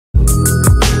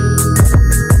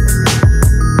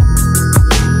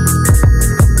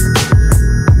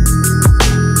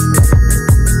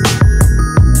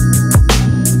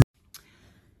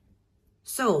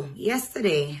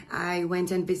Yesterday, I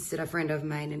went and visited a friend of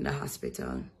mine in the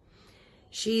hospital.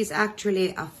 She's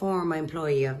actually a former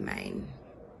employee of mine.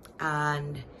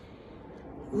 And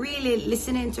really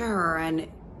listening to her and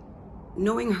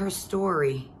knowing her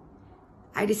story,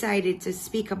 I decided to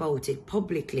speak about it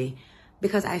publicly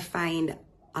because I find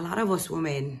a lot of us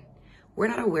women, we're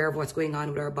not aware of what's going on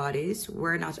with our bodies.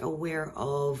 We're not aware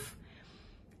of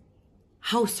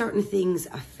how certain things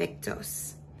affect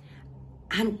us.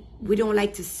 And we don't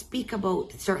like to speak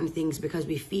about certain things because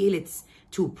we feel it's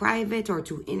too private or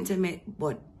too intimate,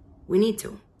 but we need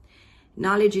to.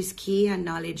 Knowledge is key, and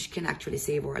knowledge can actually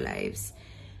save our lives.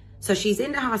 So she's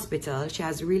in the hospital. She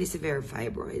has really severe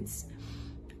fibroids,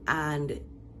 and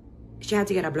she had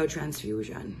to get a blood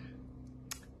transfusion.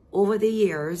 Over the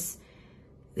years,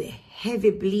 the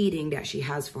heavy bleeding that she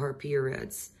has for her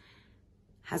periods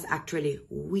has actually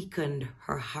weakened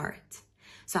her heart.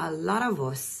 So a lot of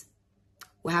us,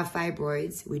 we have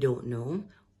fibroids, we don't know,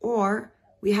 or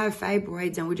we have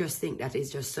fibroids and we just think that it's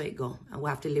just so it go and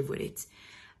we have to live with it.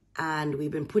 And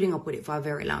we've been putting up with it for a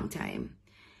very long time.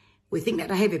 We think that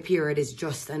a heavy period is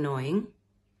just annoying.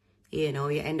 You know,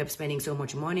 you end up spending so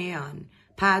much money on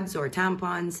pads or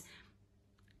tampons.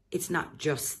 It's not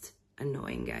just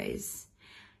annoying, guys.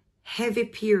 Heavy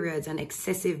periods and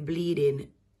excessive bleeding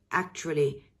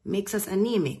actually makes us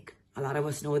anemic. A lot of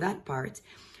us know that part.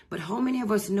 But how many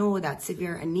of us know that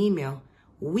severe anemia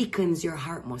weakens your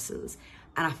heart muscles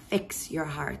and affects your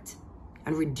heart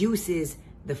and reduces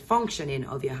the functioning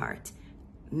of your heart?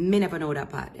 Me never know that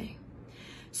part there.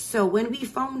 So when we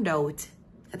found out,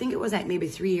 I think it was like maybe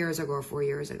 3 years ago or 4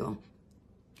 years ago,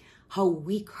 how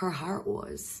weak her heart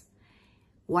was,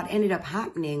 what ended up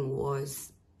happening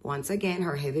was, once again,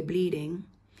 her heavy bleeding.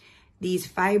 These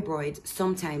fibroids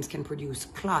sometimes can produce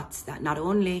clots that not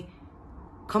only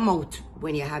come out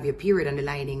when you have your period and the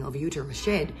lining of uterus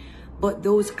shed, but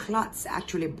those clots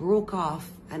actually broke off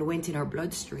and went in her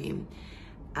bloodstream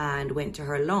and went to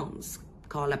her lungs,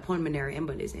 called a pulmonary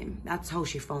embolism. That's how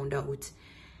she found out.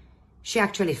 She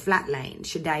actually flatlined.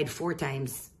 She died 4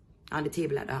 times on the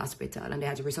table at the hospital, and they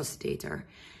had to resuscitate her.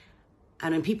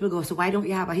 And when people go, so why don't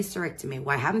you have a hysterectomy?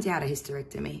 Why haven't you had a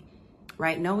hysterectomy?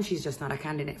 Right now, she's just not a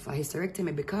candidate for a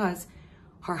hysterectomy because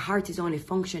her heart is only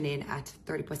functioning at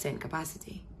 30%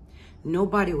 capacity.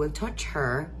 Nobody will touch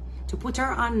her to put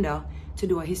her under to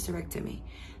do a hysterectomy.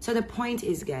 So the point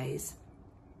is, guys,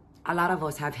 a lot of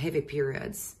us have heavy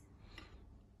periods.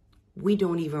 We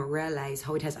don't even realize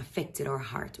how it has affected our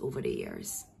heart over the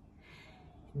years.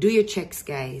 Do your checks,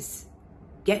 guys.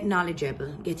 Get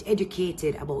knowledgeable, get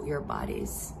educated about your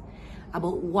bodies,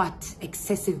 about what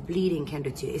excessive bleeding can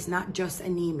do to you. It's not just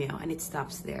anemia and it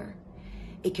stops there.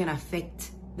 It can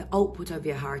affect the output of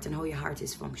your heart and how your heart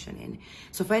is functioning.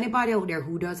 So for anybody out there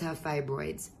who does have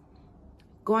fibroids,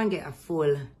 go and get a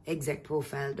full exec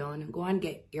profile done. Go and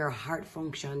get your heart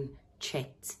function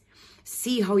checked.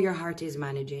 See how your heart is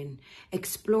managing.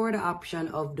 Explore the option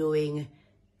of doing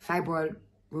fibroid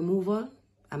removal,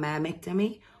 a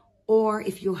myomectomy, or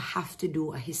if you have to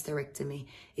do a hysterectomy,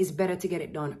 it's better to get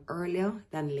it done earlier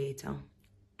than later.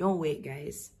 Don't wait,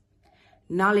 guys.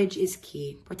 Knowledge is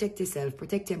key. Protect yourself,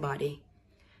 protect your body.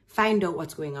 Find out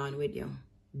what's going on with you.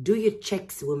 Do your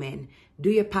checks, women. Do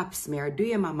your pap smear, do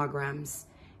your mammograms.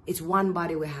 It's one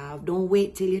body we have. Don't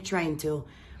wait till you're trying to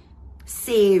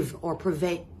save or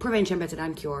prevention better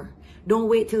than cure. Don't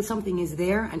wait till something is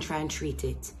there and try and treat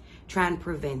it. Try and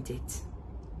prevent it.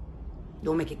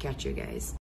 Don't make it catch you, guys.